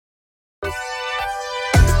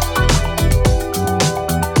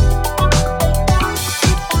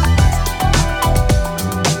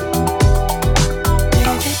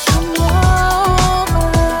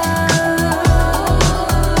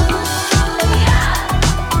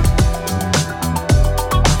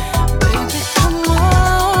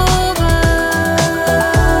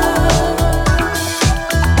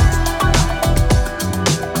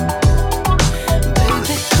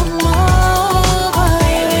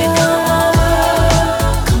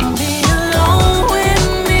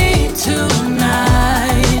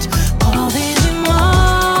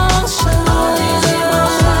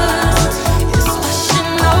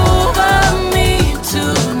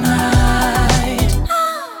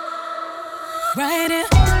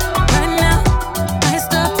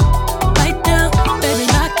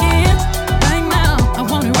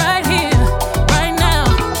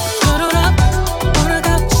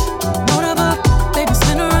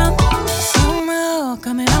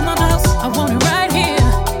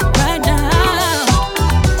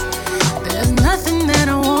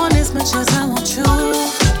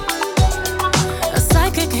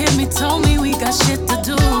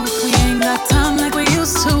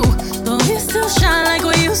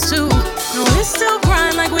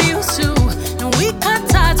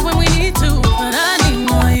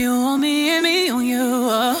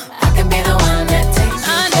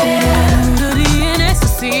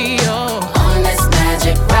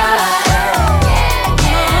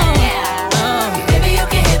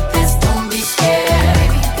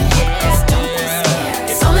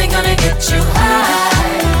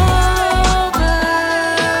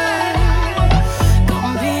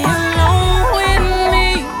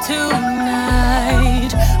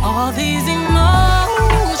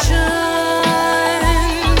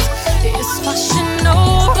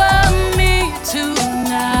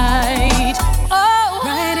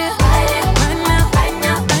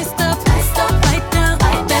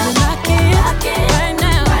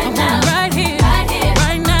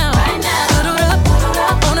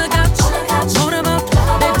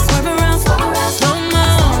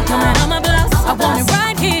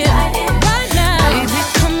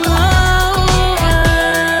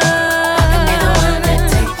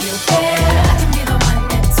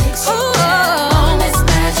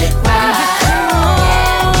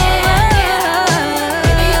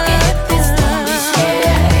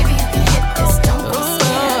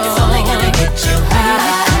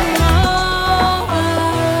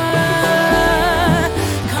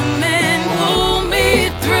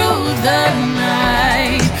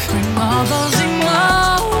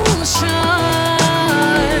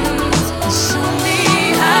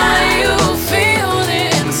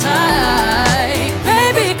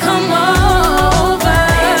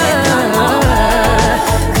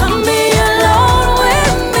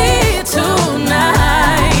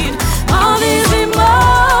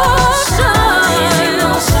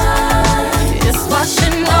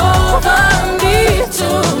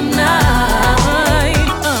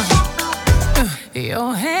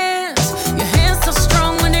so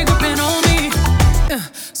strong when they're gripping on me.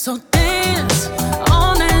 So dance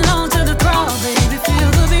all night long to the throb, baby,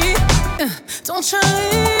 feel the beat. Don't you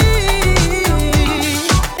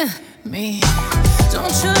leave me.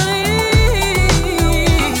 Don't you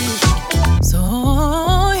leave. So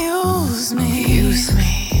use me,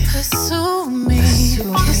 pursue me,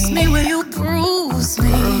 kiss me where you bruise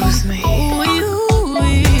me. Ooh, you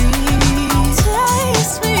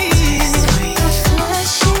taste me, the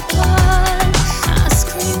fleshy part. I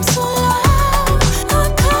scream so loud, I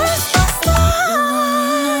curse the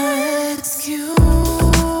stars. It's cute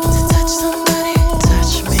to touch somebody,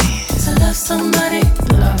 touch me. To love somebody,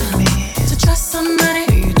 love me. To trust somebody,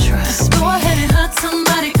 you trust me. Go ahead and hurt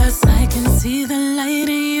somebody, 'cause I can see the light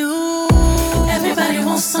in you. Everybody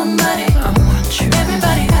wants somebody, I want you.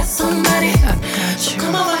 Everybody got somebody, I got you. So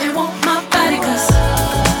come over and want my body, 'cause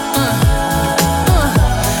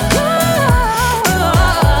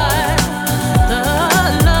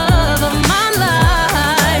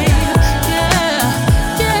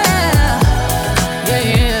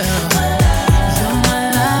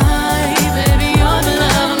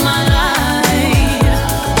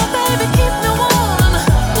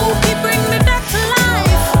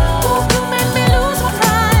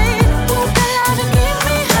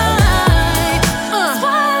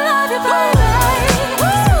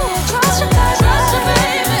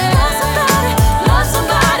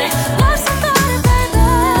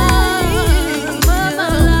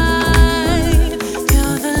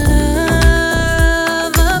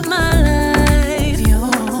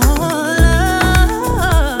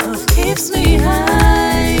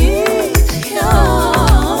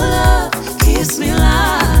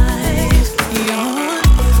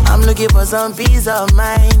some peace of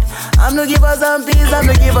mind. I'm looking for some peace, I'm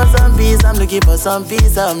looking for some peace, I'm looking for some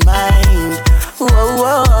peace of mind. Whoa,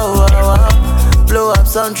 whoa, whoa, whoa. Blow up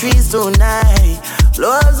some trees tonight.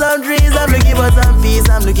 Blow up some trees, I'm looking for some peace,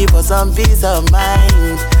 I'm looking for some peace of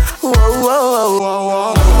mind. Whoa, whoa, whoa,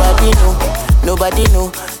 whoa. Nobody know, nobody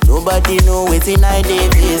know, nobody know what's in my day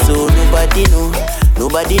face, so nobody know,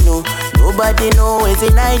 nobody know. Nobody know it's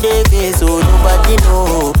in I day face, so nobody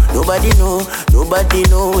know, nobody know, nobody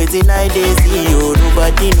know it's in I day see you.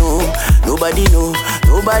 Nobody know, nobody know,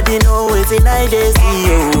 nobody know it's in I day see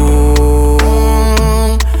you.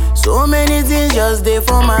 So many things just there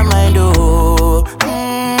for my mind, oh.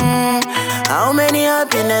 How many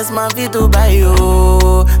happiness man fit to buy you?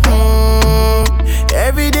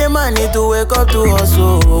 Every day man need to wake up to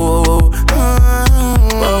hustle.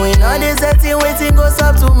 But we know this setting waiting goes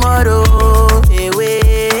up tomorrow. Hey,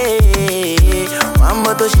 wait. One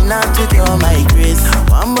bottle she not to cure my grace.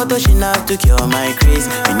 One bottle she not to cure my grace.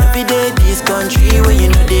 You know we did this country where you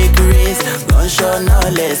know they grace. Gunshot no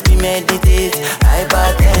less, we meditate.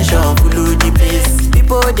 Hypertension full the place.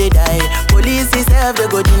 People they die, police itself they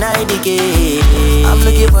go deny the case. I'm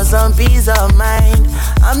looking for some peace of mind.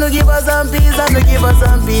 I'm looking for some peace, I'm looking for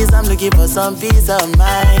some peace, I'm looking for some peace of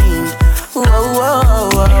mind. Whoa, whoa,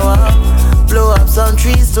 whoa, whoa. Blow up some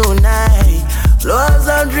trees tonight. Blow up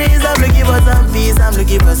some trees, I'm looking for some peace, I'm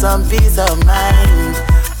looking for some peace of mind.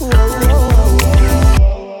 Whoa, whoa, whoa.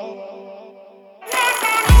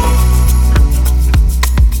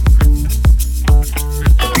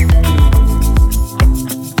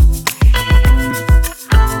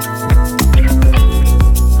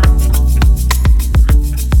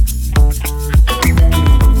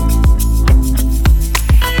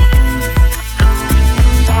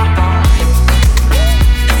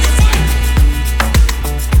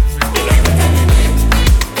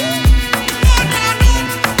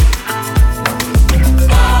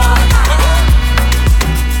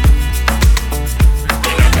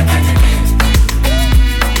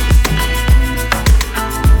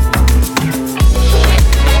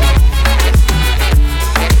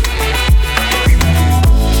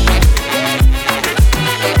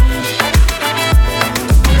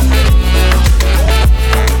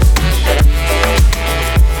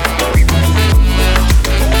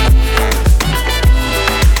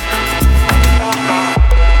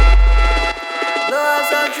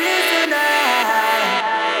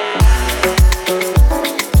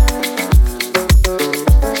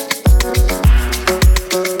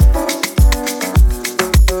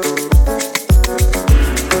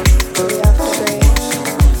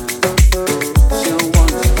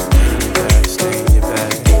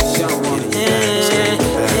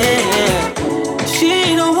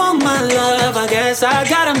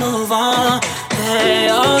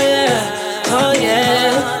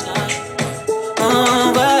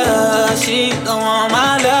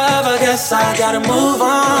 I gotta move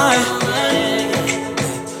on.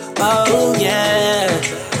 Oh yeah.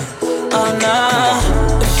 Oh nah,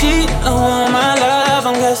 if she don't want my love,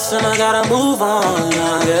 I'm guessing I gotta move on.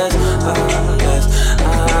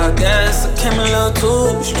 I guess I came a little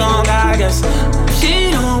too strong. I guess if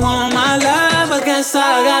she don't want my love, I guess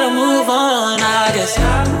I gotta move on. I guess I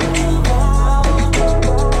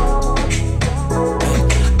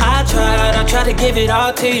tried to give it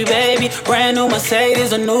all to you, baby. Brand new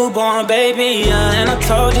Mercedes, a newborn baby. And I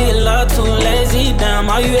told you your love too lazy. Damn,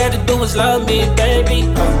 all you had to do was love me, baby.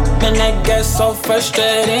 And that gets so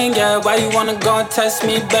frustrating, yeah. Why you wanna go and test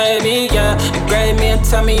me, baby, yeah? You grade me and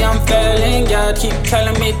tell me I'm failing, yeah. Keep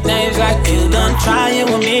telling me things like you done trying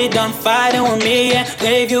with me, done fighting with me, and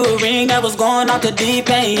gave you a ring that was going off the deep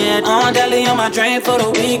end, yeah. On daily on my drain for the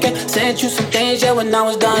weekend. Sent you some things, yeah, when I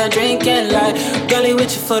was done drinking. Like, girlie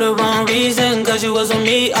with you for the wrong reason, cause you was with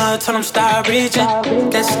me, I told him stop reaching.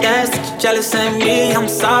 Guess that's that you jealous of me. I'm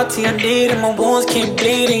salty, I need it, my wounds keep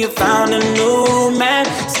bleeding. You found a new man,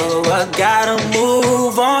 so I gotta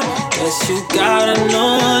move on. Guess you got a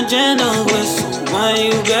new agenda with someone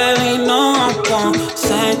you barely know. I'm gon'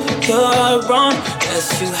 say you're wrong.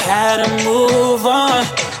 Guess you had to move on.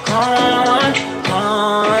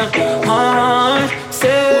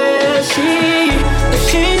 Said she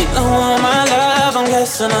don't want my love, I'm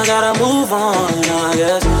guessing I gotta move on. I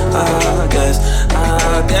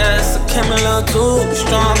guess I came a little too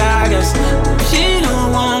strong. I guess she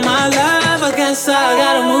don't want my love, I guess I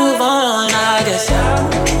gotta move on. I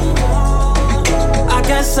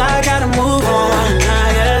guess I gotta move on.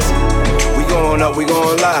 I guess we going up, we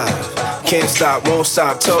going live. Can't stop, won't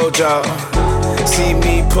stop, told y'all. See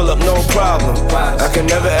me pull up, no problem. I can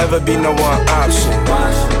never ever be no one option.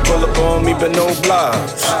 Pull up on me, but no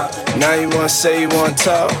blobs. Now you wanna say you wanna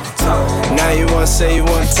talk. Now you wanna say you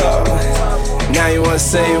wanna talk. Now you wanna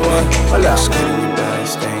say you want. Just get in your bag,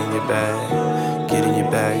 stay in your bag. Get in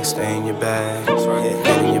your bag, stay in your bag.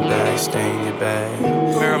 Get in your bag, stay in your bag. Get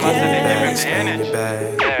in your bag, stay in your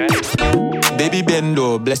bag. Baby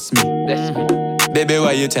Bendo, bless me. Baby,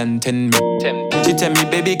 why you tempting me? She tell me,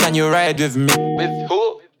 baby, can you ride with me? With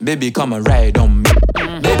who? Baby, come and ride on me.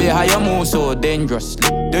 Baby, how you move so dangerously?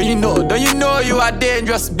 Don't you know you are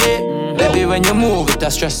dangerous, babe? Baby, when you move,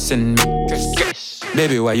 it's stressing me.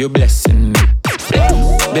 Baby, why you blessing me?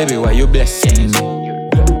 Baby, why you blessing me?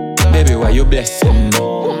 Baby, why you blessing me?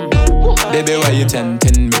 Baby, why you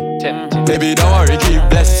tempting me? Baby, don't worry, keep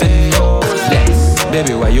blessing me. Bless.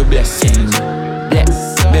 Baby, why you blessing me?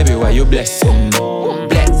 Bless. Baby, why you blessing me?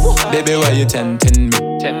 Bless. Baby, why you tempting me?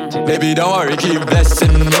 Baby, don't worry, keep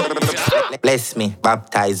blessing me. Bless me,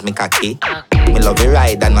 baptize me cocky. Me love you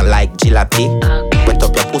ride and not like jalopy. Wet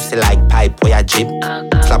up your pussy like pipe or your jeep.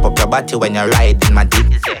 Slap up your body when you ride in my deep.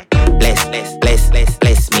 Bless me.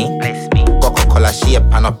 Coca-Cola shape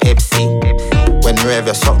and a Pepsi. When you rev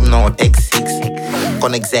your something out X6.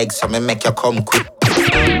 Connect eggs so me make you come quick.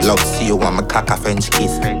 Love see you want me cock a French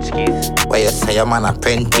kiss. Where you say your man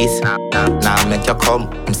apprentice. Now I make you come,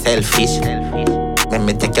 I'm selfish. Let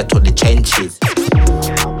me take you to the trenches.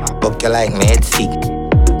 Book you like me head sick.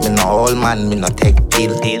 Me no old man, me no take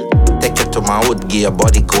pill. Take you to my hood, give your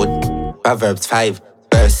body good. Proverbs 5,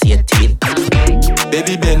 verse 18.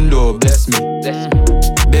 Baby Bendo, bless me.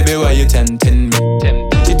 Baby, why you tempting me?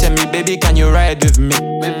 She tell me, baby, can you ride with me?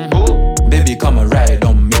 Baby, come and ride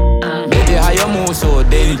on me. Baby, how you move so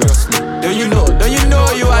dangerously? Don't you know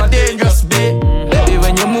you are dangerous, babe? Baby,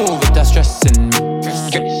 when you move, it's stressing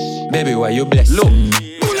me. Baby, why you blessing me?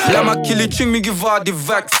 Let my kill it, me give her the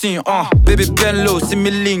vaccine. Baby bend low, see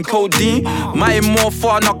me lean codeine. My more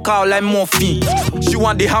for knock out like morphine. She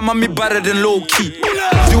want the hammer, me better than low key.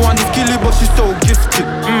 She want the skilly, but she so gifted.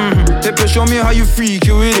 Pepe, show me how you freak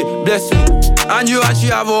you with it. Bless me. And you actually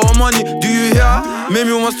have all money. Do you hear?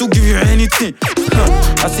 Maybe wants to give you anything.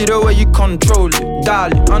 I see the way you control it,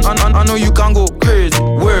 darling. I know you can go crazy,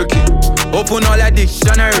 work it. Open all that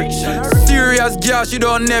dictionary. Serious girl, she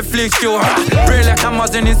don't Netflix show. Brain like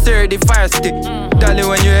Amazon insert the fire stick. Darling,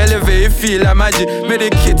 when you elevate, you feel like magic.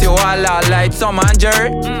 Medicate you wild out like Tom and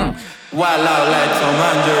Jerry. Wild out like Tom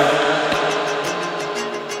and Jerry.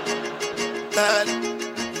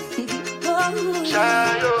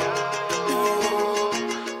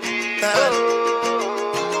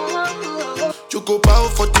 Choco power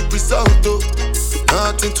for the result, oh.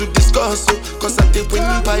 Nothing to discuss, oh. Cause I did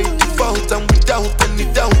win by default and without any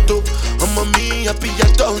doubt, oh. I'm a me happy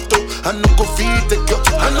adult, oh. I no go feed the girl,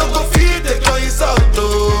 it's out,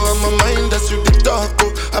 oh. I'm a mind that's you the talk,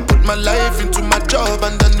 oh. I put my life into my job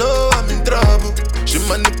and I know I'm in trouble. She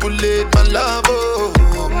manipulate my love, oh.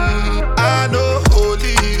 I know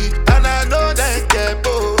holy and I know that get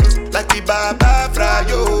boss. Like the Baba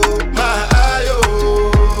Frayo, my ayo.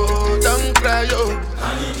 Don't cry, yo.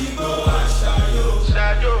 I need to go.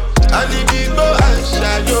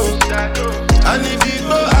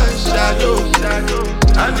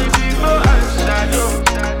 And the people are shadow.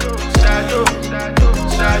 And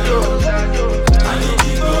the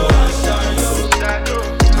people are shadow.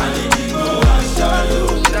 And the people are shadow.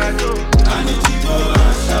 And the people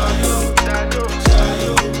are shadow.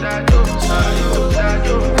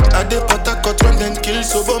 I dey Port Harcourt when them kill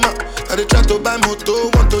Soboma. I dey try to buy moto,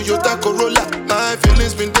 one Toyota Corolla. My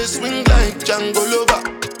feelings been they swing like Django Lover.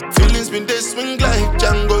 Feelings been they swing like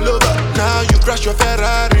Django Lover. Now you crash your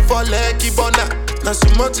Ferrari for Lucky Bona. Now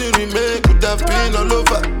some more to remake could have been all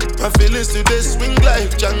over. My feelings today swing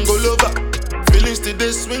like Django Lover. Feelings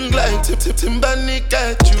today swing like Timbani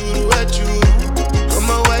at you. I'm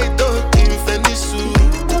a white dog in Fenisu.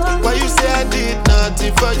 Why you say I did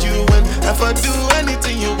nothing for you when if I do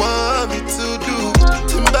anything you want me to do?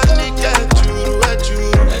 Timbani at you.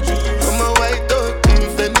 I'm a white dog in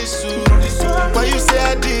Fenisu. Why you say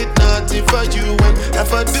I did nothing for you when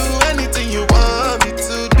if I do anything you want me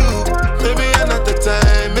to do? Maybe another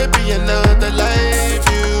time, maybe another life.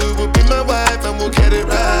 You will be my wife and we'll get it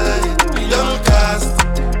right. Young cast,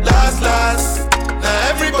 last. Now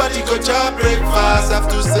everybody go to breakfast. Have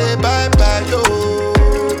to say bye-bye, yo.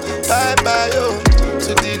 Bye-bye, yo.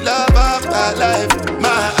 To the love of my life.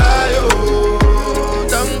 My eye, yo.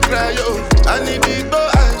 Don't cry, yo. I need to go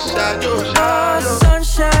and shadow.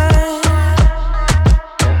 Sunshine.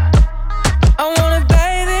 I wanna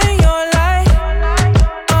bathe in your light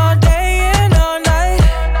all day and all night.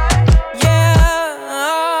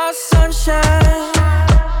 Yeah, sunshine.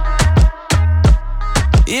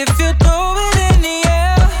 If you throw it in the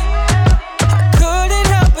air, I couldn't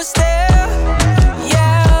help but stare.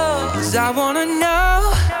 Yeah, 'cause I wanna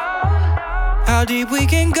know how deep we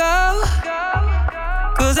can go.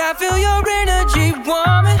 'Cause I feel your energy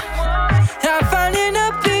warming. I'm finding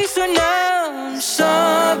a peace when I'm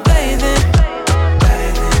sunbathing.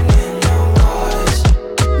 Bathing in the waters,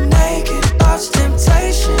 naked, lost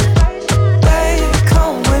temptation. Baby,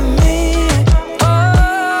 come with me. Oh,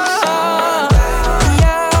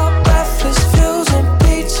 yeah, breathless views and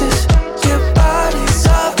beaches. Your body's a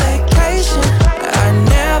vacation. I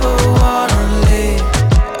never wanna leave.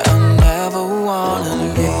 I never wanna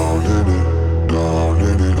leave. Drown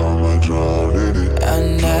in it, I'm a drown in it. I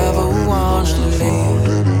never wanna leave.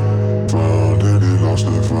 Found in it, lost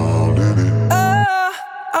and found in it.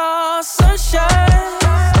 Oh, sunshine.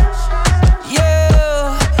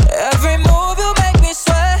 Yeah, every move you make me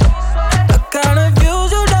sweat. The kind of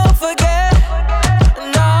views you don't forget.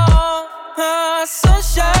 No,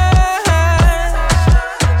 sunshine.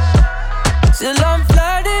 Till I'm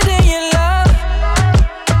flooded in your love.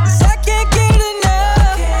 'Cause I can't get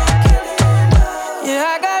enough.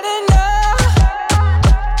 Yeah, I gotta know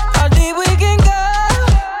how deep we can go.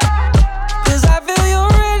 'Cause I feel your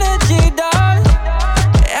energy, darling.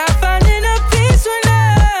 I'm finding a peace when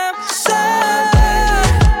I'm sad.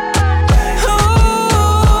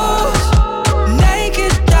 Ooh,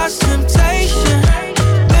 naked, that's temptation.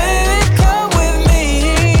 Baby, come with me.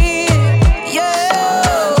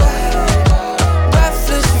 Yeah,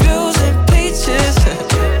 breathless views and beaches.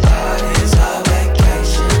 Body's a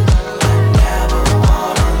vacation. I never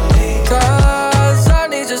wanna leave. 'Cause I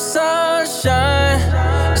need your sunshine.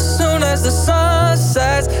 As soon as the sun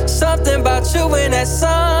sets, something about you in that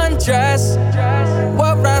sundress.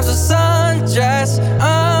 What rhymes with sundress?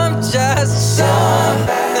 I'm just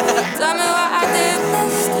sunbathing. Tell me what I did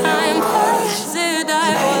this time. Said I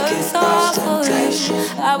was awful.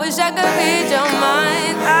 I wish I could read your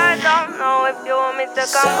mind. I don't know if you want me to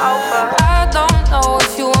come over. I don't know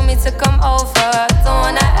if you want me to come over. Don't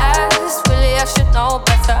wanna ask, really I should know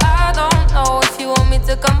better. I don't know if you want me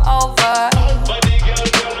to come over.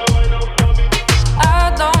 I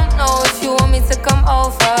don't know if you want me to come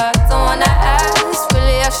over. Don't wanna ask,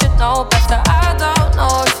 really I should know better. I don't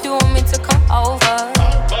know if you want me to come over.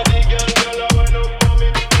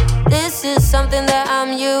 This is something that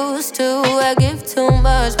I'm used to. I give too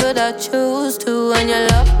much, but I choose to. And you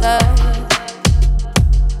love that,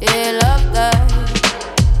 yeah, love that.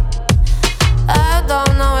 I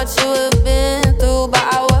don't know what you have been through, but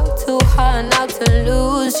I work too hard not to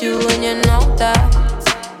lose you. And you know that,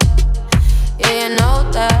 yeah, you know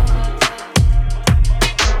that.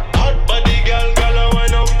 Hot body girl, I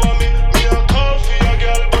wind up for me. Me a call for your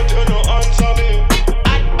girl, but you no answer me.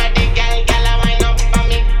 Hot body girl, I wind up for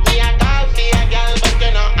me. Me a call for your girl, but you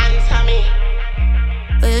no answer me.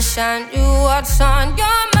 Wish I knew what's on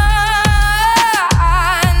your mind.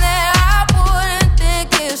 That I wouldn't think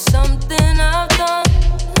it's something I've done.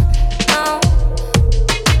 No.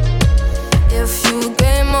 If you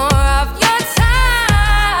gave more of your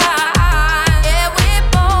time, yeah, we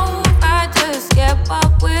both might just get what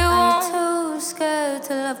we want. I'm too scared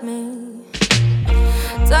to love me.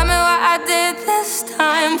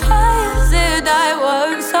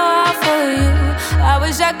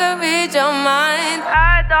 could read your mind.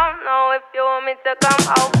 I don't know if you want me to come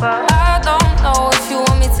over. I don't know if you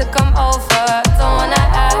want me to come over. Don't wanna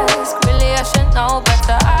ask, really I should know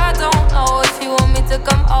better. I don't know if you want me to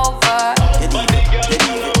come over.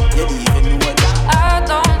 I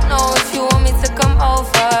don't know if you want me to come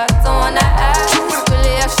over. Don't wanna ask,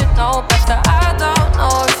 really I should know better. I don't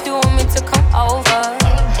know if you want me to come over.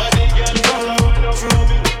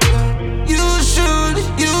 You should,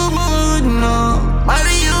 you would know.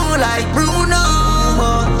 Marry you like Bruno.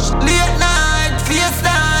 Late night,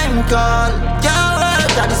 FaceTime call. Can't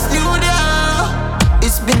work at the studio.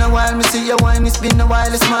 It's been a while, me see you wine. It's been a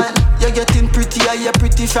while, you smile. You're getting prettier, you're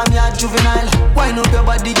pretty from your juvenile. Wine up your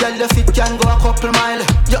body, girl, your feet can go a couple mile.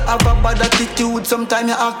 You have a bad attitude, sometimes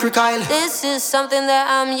you act recile. This is something that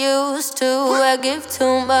I'm used to. I give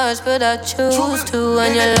too much, but I choose to.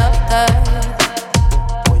 And you love that.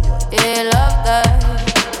 Yeah, you love that.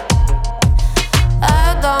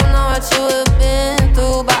 I don't know what you have been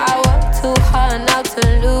through, but I work too hard now to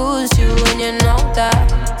lose you. And you know that.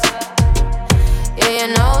 Yeah, you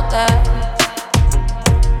know that.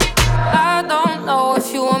 I don't know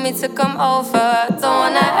if you want me to come over. Don't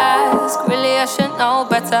wanna ask, really I should know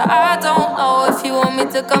better. I don't know if you want me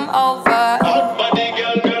to come over.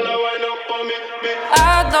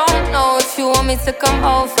 I don't know if you want me to come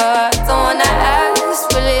over. Don't wanna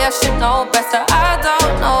ask, really I should know better. I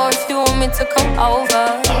don't know if you want me to come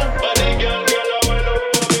over.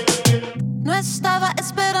 No estaba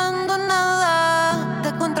esperando nada de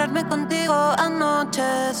encontrarme contigo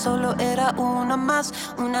anoche. Solo era una más,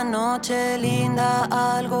 una noche linda,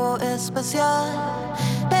 algo especial.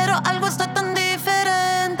 Pero algo está tan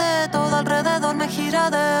diferente, todo alrededor me gira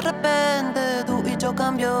de repente. Tú y yo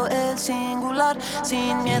cambio el singular,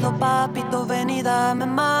 sin miedo papito, ven y dame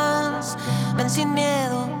más. Ven sin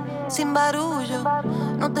miedo, sin barullo,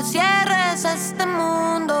 no te cierres a este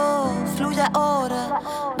mundo. Fluye ahora,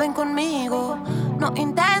 ven conmigo, no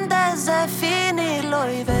intentes definirlo.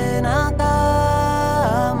 Y ven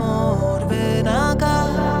acá, amor, ven acá.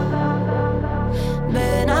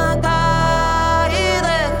 Ven acá y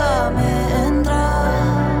déjame entrar.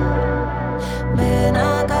 Ven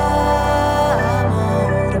acá,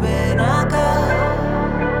 amor, ven acá.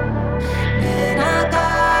 Ven acá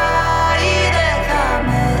y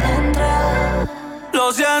déjame entrar.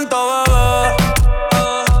 Lo siento, bebé.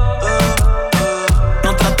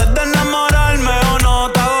 No trates de enamorarme o no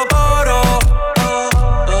te hago coro.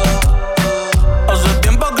 Hace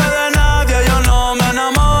tiempo que de nadie yo no me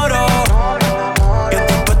enamoro. Y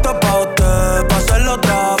estoy puesto pa' usted, pa' hacerlo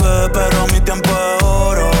otra vez, pero mi tiempo es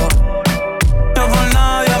oro. Yo por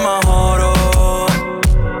nadie me joro.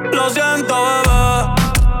 Lo siento, bebé.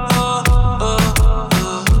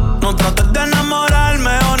 No trates de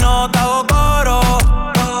enamorarme o no te hago coro.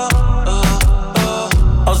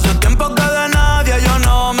 Hace tiempo que de nadie yo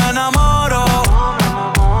no me enamoro.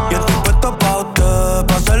 Y estoy puesto pa' usted,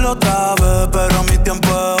 pa' hacerlo otra vez, pero mi tiempo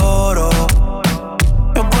es oro.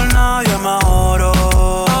 Yo por nadie me joro.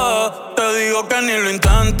 Te digo que ni lo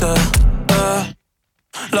intentes.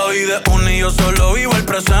 La vida es una y yo solo vivo el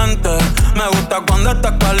presente. Me gusta cuando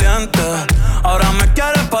estás caliente. Ahora me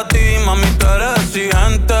quieres pa' ti, mami, tú eres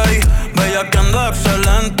exigente. Y bella que ando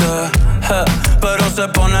excelente. Pero se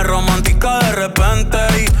pone romántica de repente.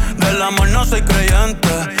 Y del amor no soy creyente.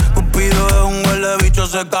 Cupido es un huele bicho,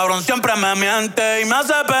 ese cabrón siempre me miente. Y me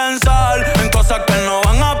hace pensar en cosas que no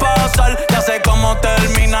van a pasar. Ya sé cómo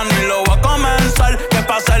termina, ni lo voy a comenzar. Que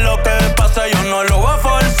pase lo que pase, yo no lo voy a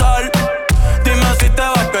forzar. Dime si te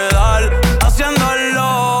va a quedar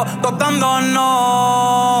haciéndolo, tocándonos.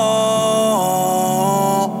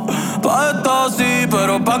 Pa' esto sí,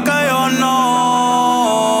 pero pa' que yo no.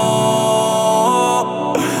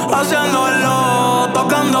 Haciéndolo,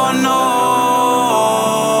 tocándonos.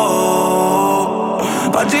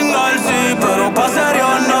 Pa' chingar sí, pero pa' serio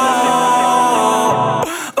no.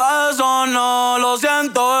 Pa' eso no, lo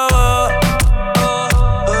siento, bebé.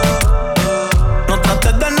 No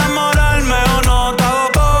trates de enamorarme o no te hago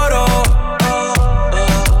coro.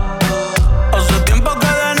 Hace tiempo que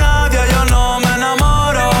de nadie yo no me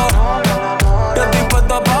enamoro. Yo estoy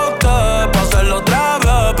puesto pa' usted, pa' hacerlo otra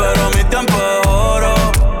vez, pero mi tiempo es oro.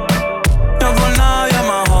 Yo por nadie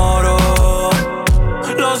me joro.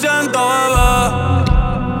 Lo siento, bebé.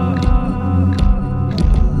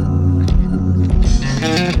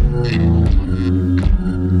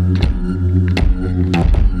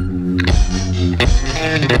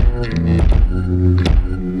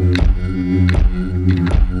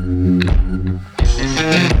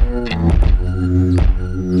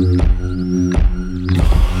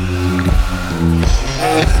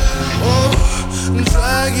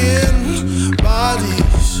 Dragging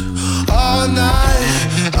bodies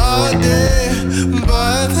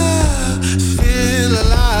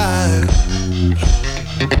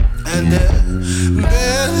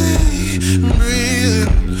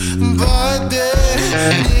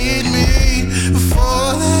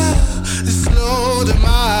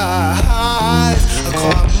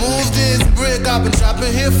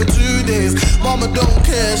been here for 2 days. Mama don't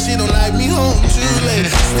care, she don't like me home too late.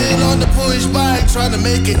 Still on the push bike, trying to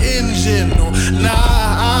make an engine. No, nah,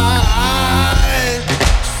 I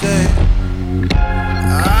say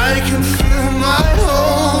I can feel my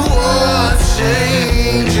whole world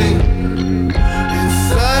changing, and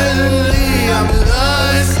suddenly I'm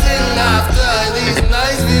lusting after these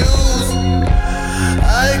nice views.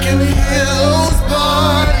 I can hear those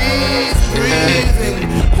bodies breathing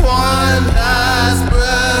one last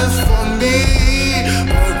breath for me,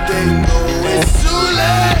 but they know it's too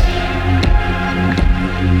late.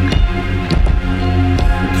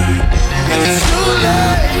 It's too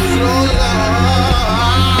late, oh Lord.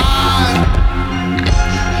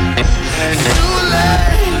 It's too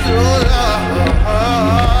late, oh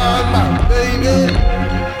Lord, my baby.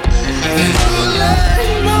 It's too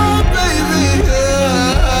late, my baby.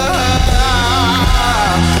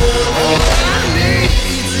 I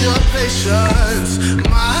need your patience.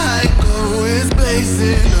 My go is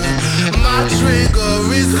blazing, my trigger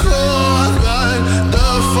is cold, but the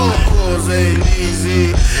phone calls ain't easy.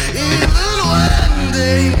 Even when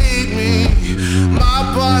they need me, my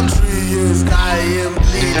palm tree is dying,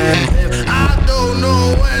 bleeding. I don't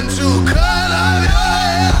know when to cut off your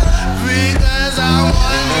hair, because I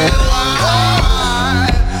wonder why.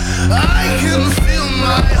 I can feel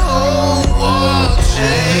my whole world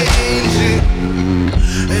changing,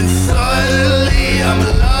 and suddenly I'm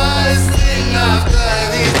lusting after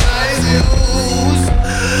these nice views.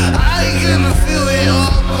 I can feel your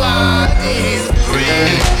bodies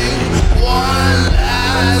breathing one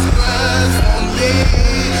last breath for me,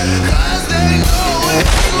 'cause they know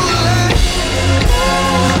it's too late.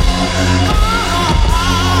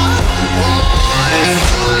 It's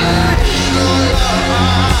too late,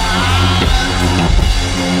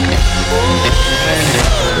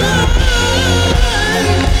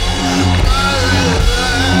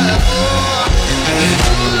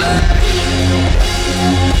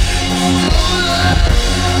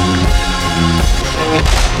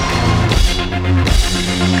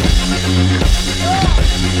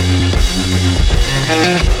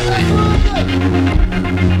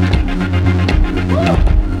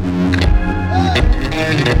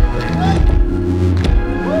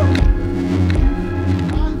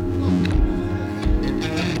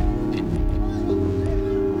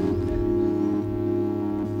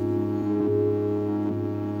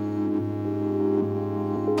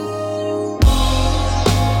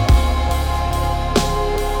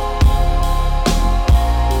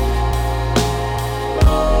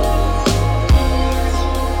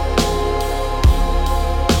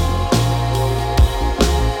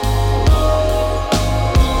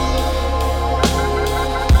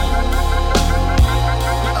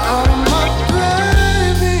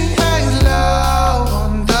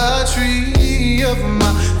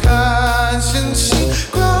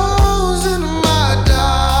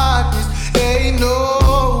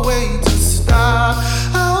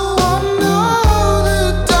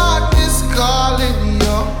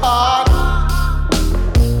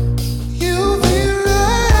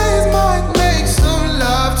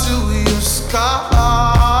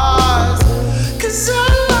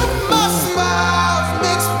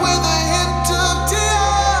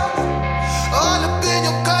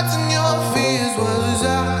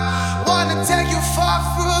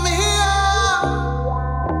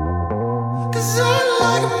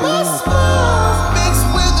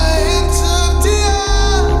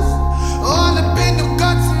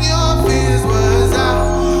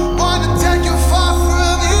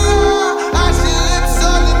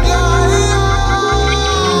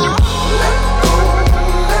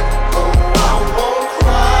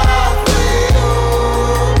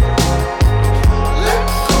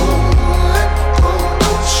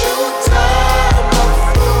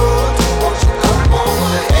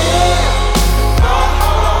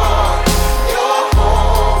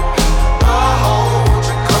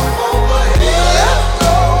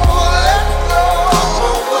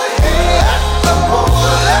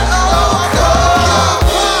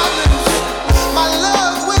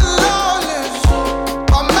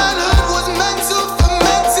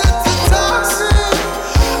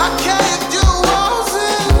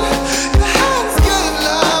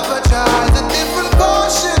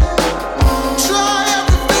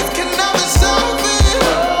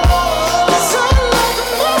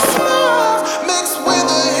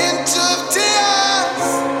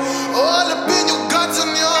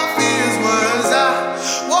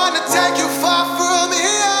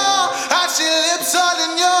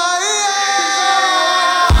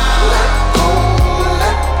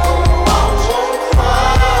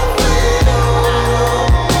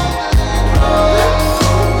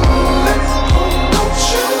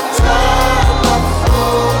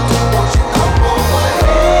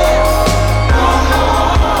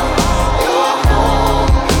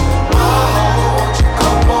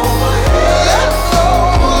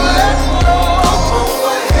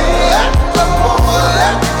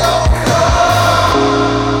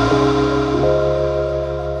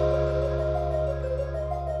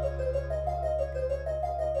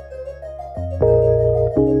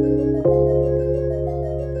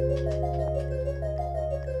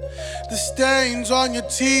 The stains on your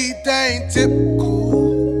teeth ain't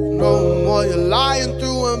typical. No more you're lying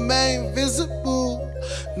through and ain't visible.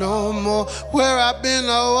 No more where I've been,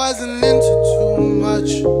 I wasn't into too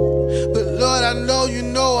much. But Lord, I know you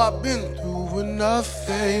know I've been through enough.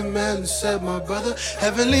 Amen, said my brother.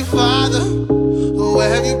 Heavenly Father, oh, where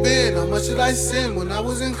have you been? How much did I sin when I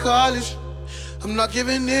was in college? I'm not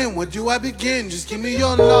giving in, where do I begin? Just give me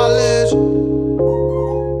your knowledge.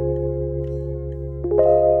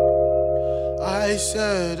 I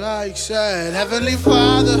said, Heavenly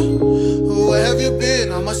Father, where have you been?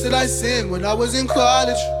 How much did I sin when I was in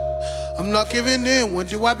college? I'm not giving in, when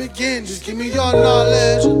do I begin? Just give me your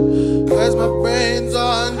knowledge, cause my brain's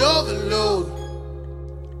on overload.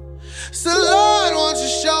 So Lord, won't you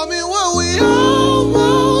show me what we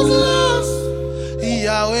almost lost?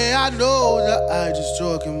 Yahweh, I know that I just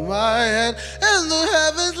talk in my head, and the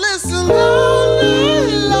heavens listen all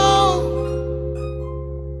night long.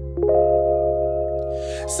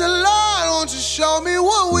 So Lord, won't you show me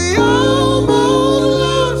what we almost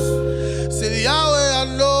lost? Said Yahweh, I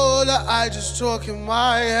know that I just talk in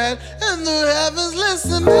my head, and the heavens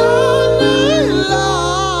listen all night long.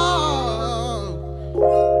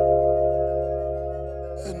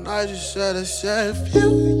 And I said, a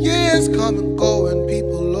few years come and go, and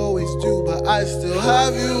people always do, but I still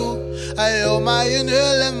have you. I owe my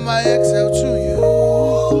inhale and my exhale to you.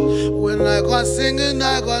 When I got singing,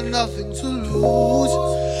 I got nothing to lose.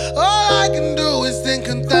 All I can do is think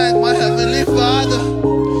and thank my Heavenly Father.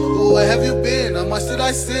 Oh, where have you been? How much did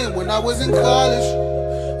I sin when I was in college?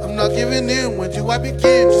 I'm not giving in, when do I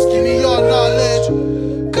begin? Just give me your knowledge,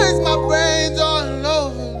 cause my brain's on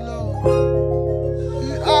overload.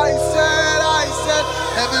 I said,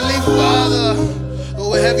 Heavenly Father, oh,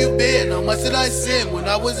 where have you been? How much did I sin when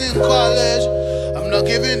I was in college? I'm not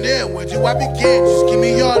giving in, when do I begin? Just give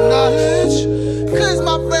me your knowledge, cause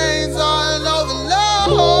my brain's on overload.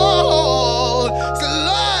 So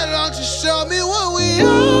Lord, don't you show me what we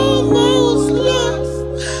almost lost?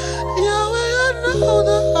 Yahweh, I know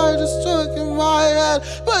that I just talk in my head,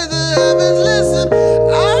 but the heavens listen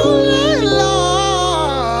all night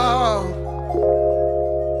long.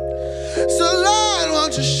 So Lord,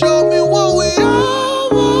 won't you show me what we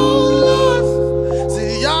almost lost?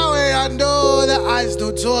 See, Yahweh, I know that I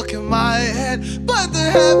still talk in my head, but the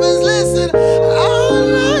heavens listen all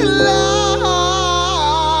night long.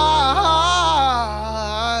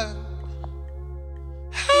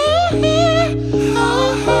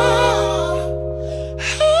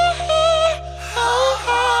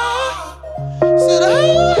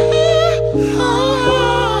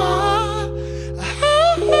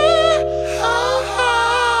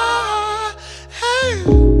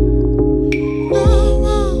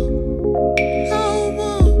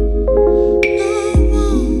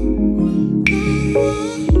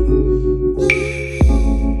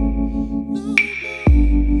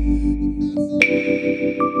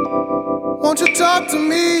 Won't you talk to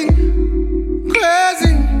me,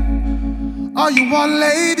 crazy? Are you one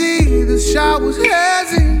lady? The shower's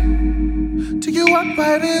hazy. Do you walk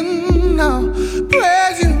right in now?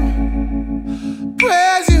 Praise you.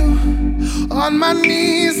 On my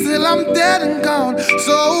knees till I'm dead and gone.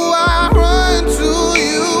 So I run to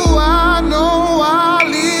you. I know I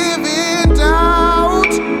live in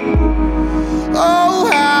doubt. Oh,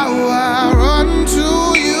 how I run to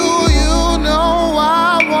you. You know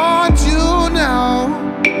I want you now.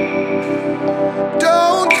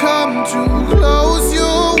 Don't come too close.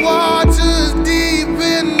 Your water's deep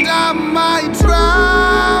and I might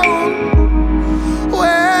drown.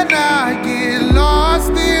 When I get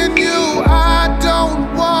lost in you, I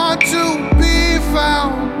don't want to be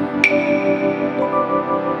found.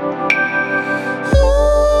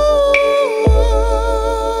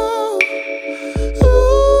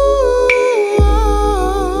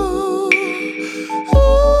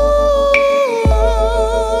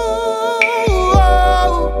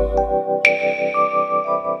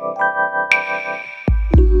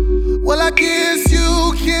 Well, I guess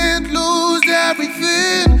you can't lose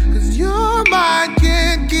everything, 'cause your mind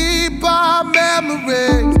can't keep our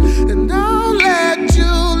memories. And I'll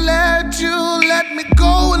let me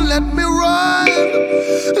go and let me run.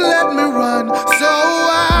 So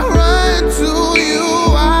I run to you.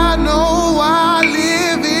 I know I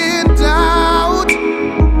live in doubt.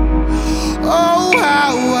 Oh,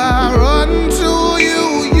 how I run to you.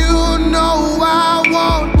 You know I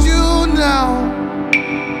want you now.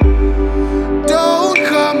 Don't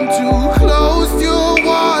come too close, your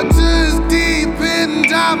water's deep and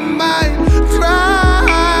I might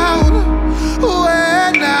drown.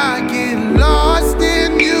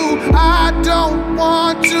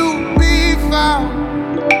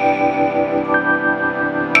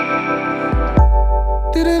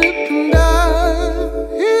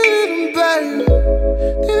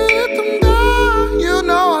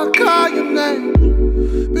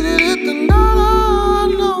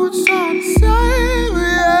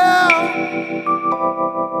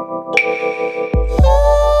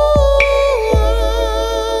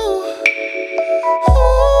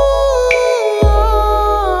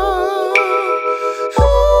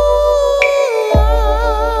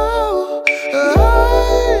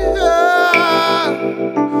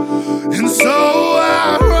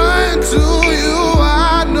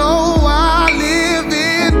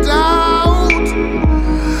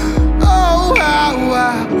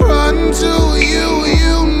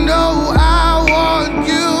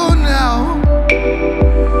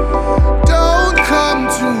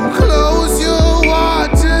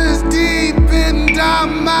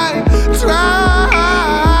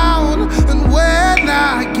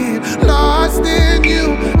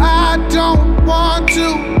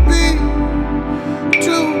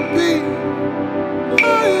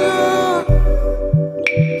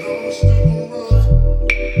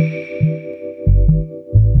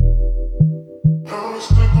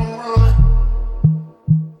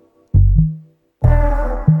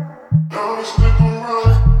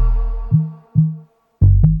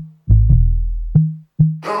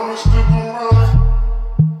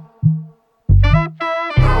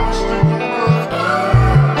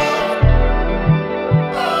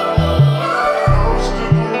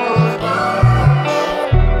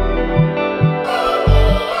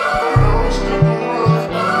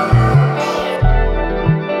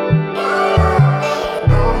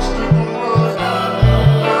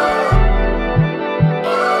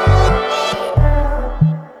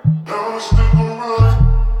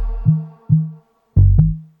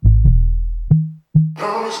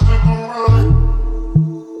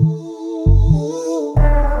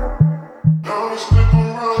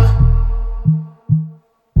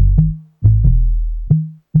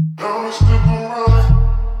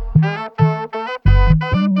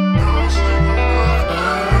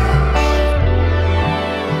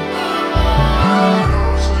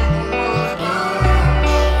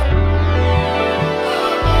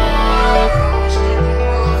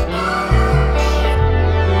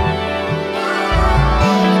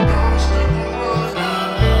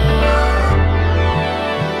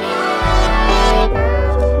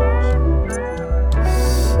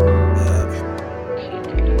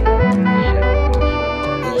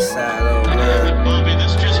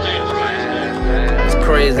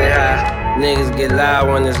 Niggas get loud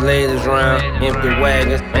when it's ladies round. Empty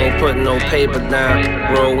wagons, ain't putting no paper down.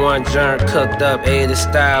 Roll one joint, cooked up 80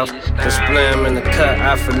 styles. Just split 'em in the cut,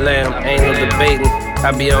 I fillet 'em. Ain't no debating,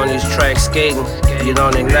 I be on these tracks skating. You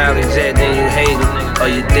don't acknowledge that, then you hate it. Or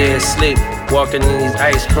you dead asleep, walking in these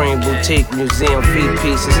ice cream boutique museum feet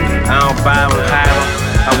pieces. I don't buy them, hide them,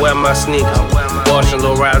 I wear my sneakers. Washing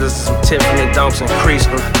low riders, some Tiffany dunks and crease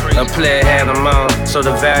them. A player had them on, so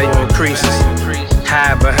the value increases.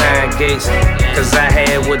 Hide behind gates, cause I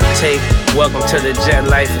had what it take. Welcome to the jet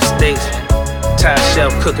life estates. Top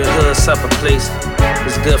shelf cooking hood supper place.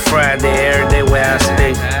 It's Good Friday every day where I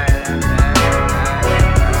stay.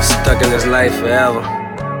 Stuck in this life forever.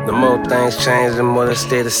 The more things change, the more they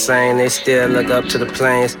stay the same. They still look up to the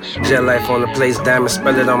planes. Jet life on the place, diamond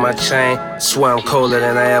spell it on my chain. Swear I'm colder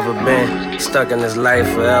than I ever been. Stuck in this life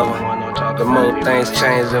forever. The more things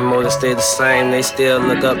change, the more they stay the same. They still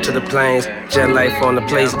look up to the planes. Jet life on the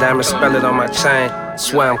place, diamond spell it on my chain.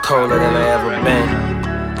 Swear I'm colder than I ever been.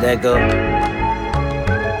 There go.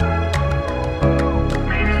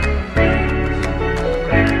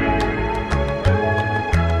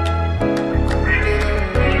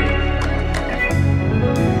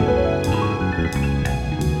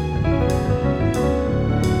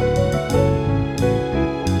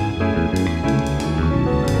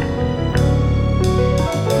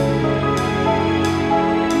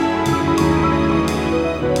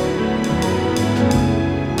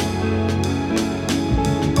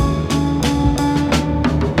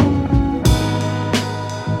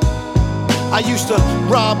 I used to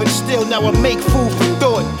rob and steal, now I make food for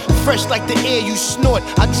thought. Fresh like the air you snort.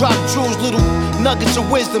 I drop jewels, little nuggets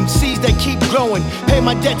of wisdom, seeds that keep growing. Pay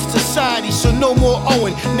my debt to society, so no more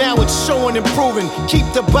owing. Now it's showing and proving.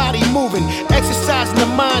 Keep the body moving. Exercising the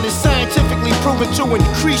mind is scientifically proven to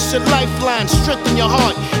increase your lifeline, strengthen your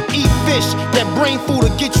heart. Eat fish, that brain food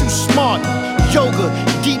will get you smart. Yoga,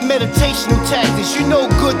 deep meditational tactics. You know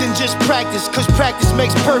good than just practice, cause practice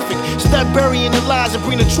makes perfect. Stop burying the lies and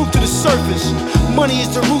bring the truth to the surface. Money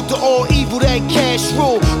is the root to all evil, that cash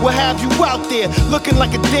rule will have you out there looking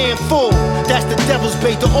like a damn fool. That's the devil's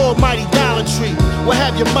bait, the almighty Dollar Tree will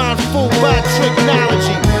have your mind fooled by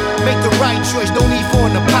technology. Make the right choice, no need for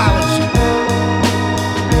an apology.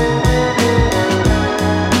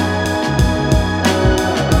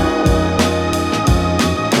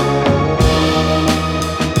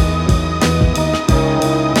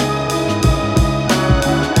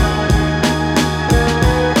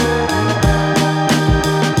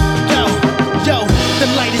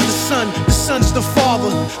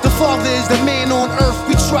 The father is the man on earth.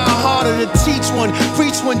 We try harder to teach one,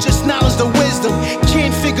 preach one, just knowledge the wisdom.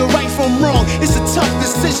 Can't figure right from wrong, it's a tough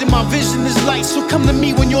decision. My vision is light, so come to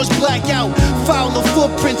me when yours black out. Follow the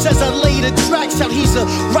footprints as I lay the tracks out. He's a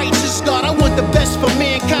righteous God, I want the best for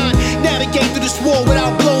mankind. Navigate through this war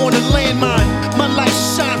without blowing a landmine. My light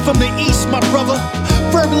shine from the east, my brother.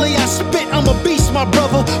 Verbally I spit, I'm a beast, my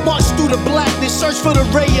brother. March through the blackness, search for the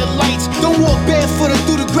ray of lights. Don't walk barefooted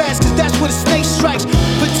through the grass, cause that's where the snake strikes.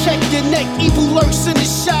 Protect your neck, evil lurks in the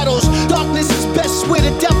shadows. Darkness is best where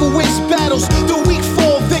the devil wins battles. The weak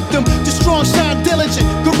fall victim, the strong shine diligent.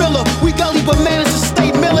 Gorilla, we gully but manage to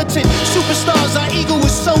stay militant. Superstars, our ego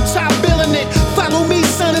is so top billing it. Follow me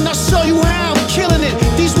son and I'll show you how I'm killing it.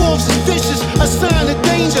 These wolves is vicious, a sign of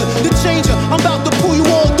danger. The changer, I'm about to pull you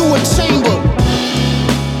all through a chamber.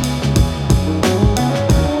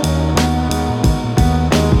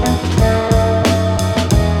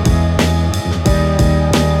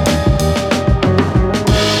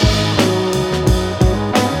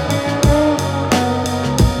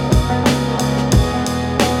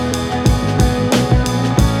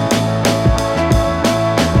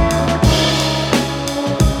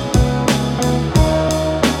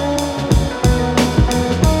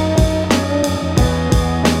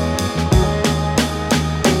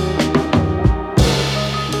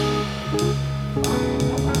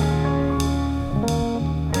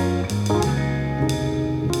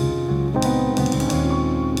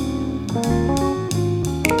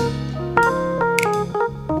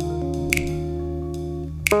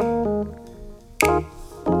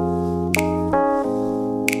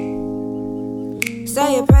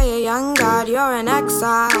 Say a prayer, young God, you're in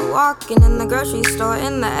exile. Walking in the grocery store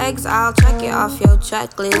in the exile. Check it off your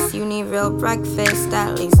checklist. You need real breakfast,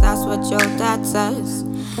 at least that's what your dad says.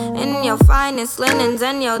 In your finest linens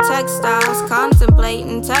and your textiles,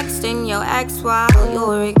 contemplating texting your ex while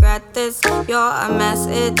you'll regret this. You're a mess,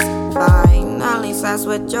 it's fine. At least that's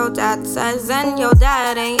what your dad says. And your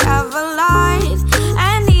dad ain't ever lied,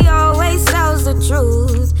 and he always tells the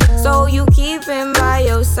truth. So you keep him by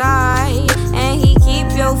your side, and he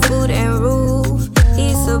keep your food and roof.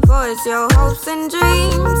 He supports your hopes and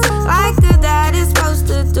dreams like a dad is supposed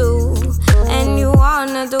to do. And you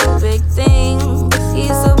wanna do big things, he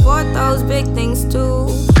support those big things too.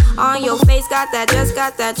 On your face got that, just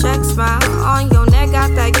got that check smile. On your neck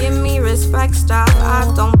got that give me respect style.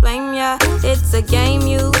 I don't blame ya, it's a game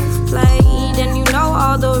you've played, and you know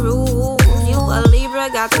all the rules. You a Libra,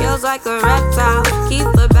 got skills like a reptile. Keep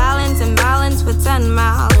a balance and balance for 10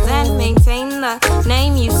 miles, and maintain the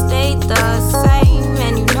name, you stayed the same,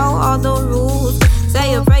 and you know all the rules.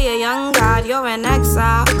 Say a prayer, young God, you're in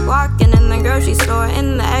exile. Walking in the grocery store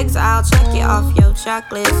in the exile. Check it off your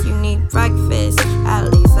checklist, you need breakfast, at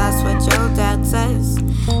least that's what your dad says.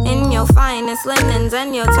 In your finest linens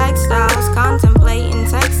and your textiles, contemplating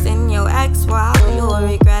texting your ex while you'll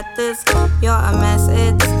regret this. You're a mess,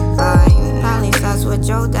 it's fine, at least that's what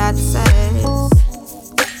your dad says.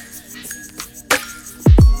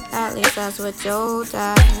 At least that's what your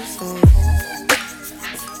dad says.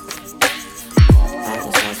 At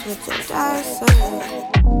least that's what your dad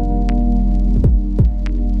said.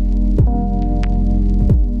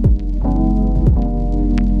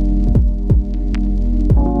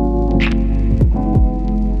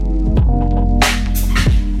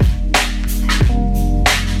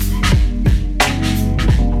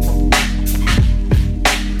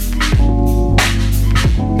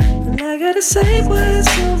 I gotta say what's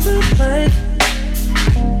on my mind.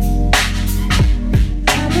 I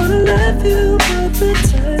wanna love you all the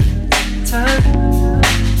time.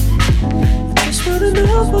 Just wanna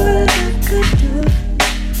know what I could do.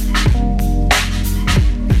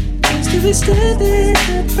 Just to be standing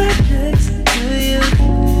right next to you,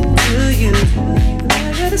 to you. And I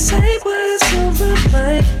gotta say what's on my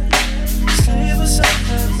mind. Say what's on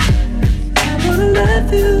my mind. I wanna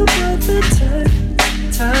love you all the time.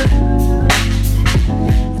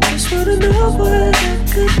 Just wanna know what I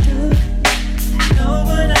could do. Know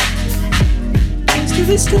what I could do. Just to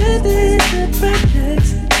be standing right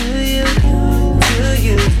next to you, to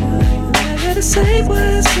you. I gotta say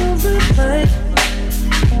what's on my mind.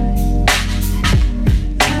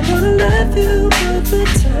 I wanna love you all the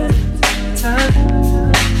time.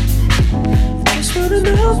 Just wanna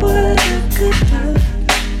know what I could do.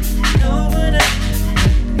 Know what I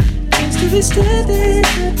could do. To be standing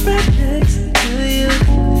right next to you,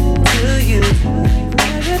 to you. I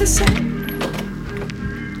gotta say.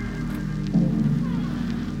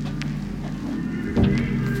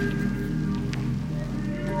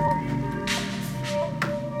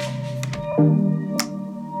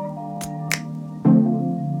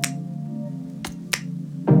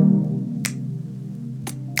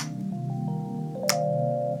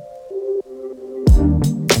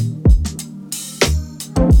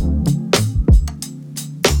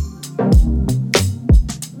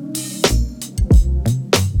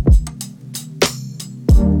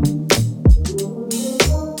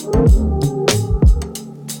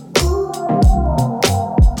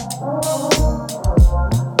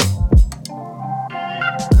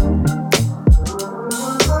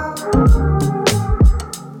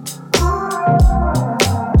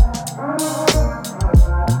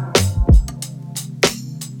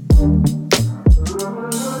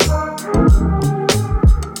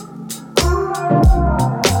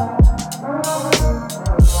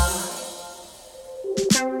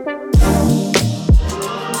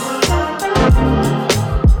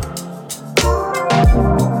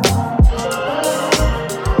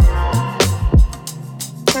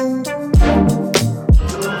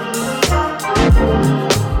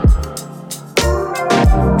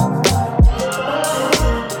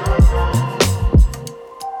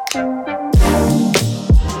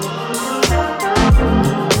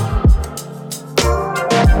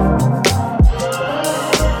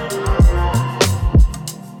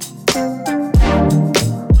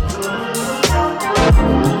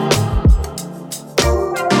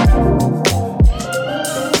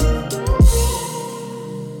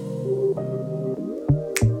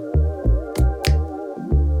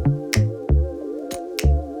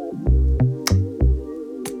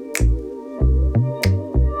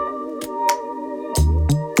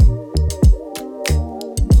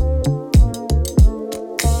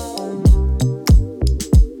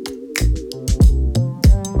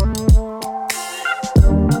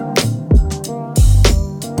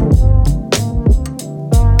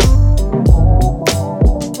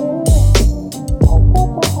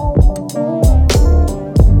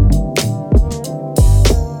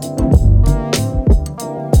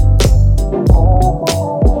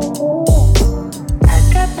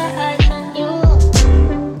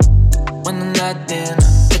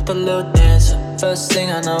 with a little dancer. First thing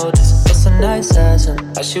I noticed was a nice ass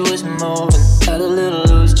and how she was moving. Had a little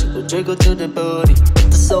loose, jiggle to the booty.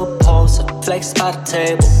 With the soap poster, flex by the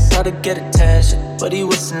table. Try to get attention, but he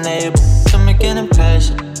wasn't able to make an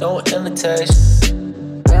impression. No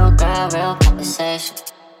imitation. Real girl, real conversation.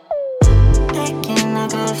 Taking a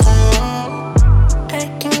good photo.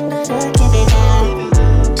 Taking the give it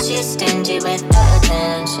up. She's stingy with the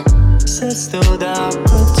attention. Sits through the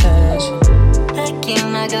potential.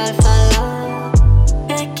 Taking a good photo.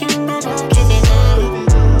 Taking the give it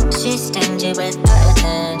up. She's stingy with the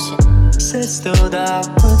attention. Sits through the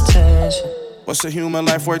potential. What's a human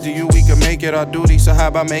life worth to you? We can make it our duty. So how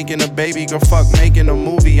about making a baby? Girl, fuck making a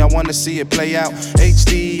movie. I wanna see it play out.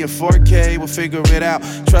 HD and 4K, we'll figure it out.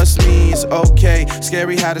 Trust me, it's okay.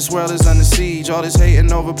 Scary how this world is under siege. All this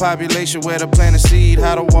hating over population, where to plant a seed.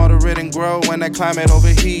 How to water it and grow when that climate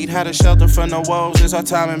overheat. How to shelter from the woes, it's our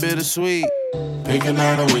time and bittersweet. Pick a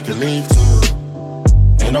night and we can leave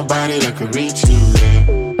too. Ain't nobody that could reach you,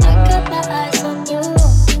 yeah. I got my eyes on you.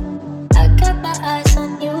 I got my eyes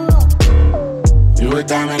on you. You a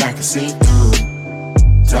diamond I can see through.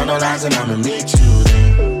 Tell no lies and I'ma meet you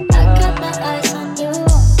there. I got my eyes on you.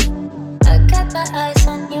 I got my eyes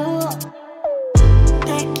on you.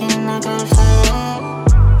 Taking a good photo.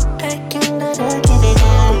 Taking the give it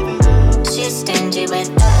up. She's stingy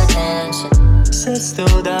with the attention. Sits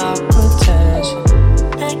through the potential.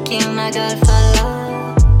 Taking a good photo.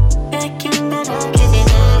 Taking the give it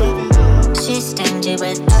up. She's stingy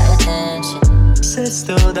with the attention. Sits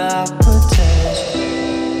through the potential.